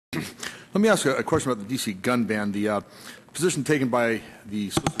Let me ask a question about the D.C. gun ban. The position taken by the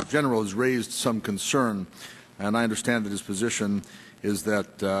Solicitor General has raised some concern, and I understand that his position is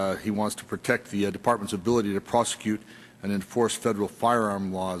that he wants to protect the Department's ability to prosecute and enforce federal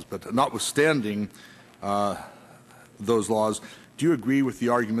firearm laws. But notwithstanding those laws, do you agree with the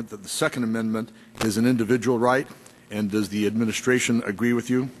argument that the Second Amendment is an individual right, and does the administration agree with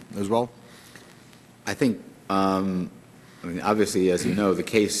you as well? I think, obviously, as you know, the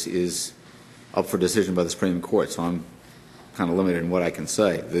case is up for decision by the Supreme Court, so I'm kind of limited in what I can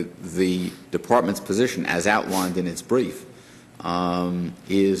say. The Department's position, as outlined in its brief,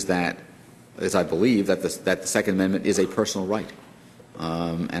 is that, as I believe, that the Second Amendment is a personal right,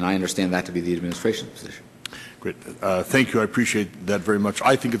 and I understand that to be the administration's position. Great. Thank you. I appreciate that very much.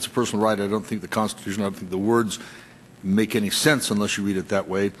 I think it's a personal right. I don't think the Constitution, I don't think the words make any sense unless you read it that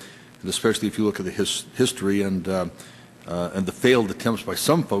way, and especially if you look at the history and the failed attempts by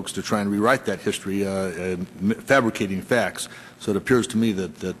some folks to try and rewrite that history, fabricating facts. So it appears to me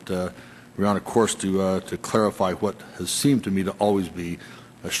that we're on a course to clarify what has seemed to me to always be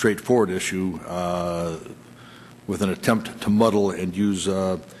a straightforward issue with an attempt to muddle and use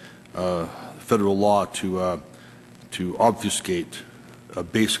federal law to obfuscate a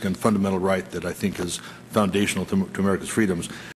basic and fundamental right that I think is foundational to America's freedoms.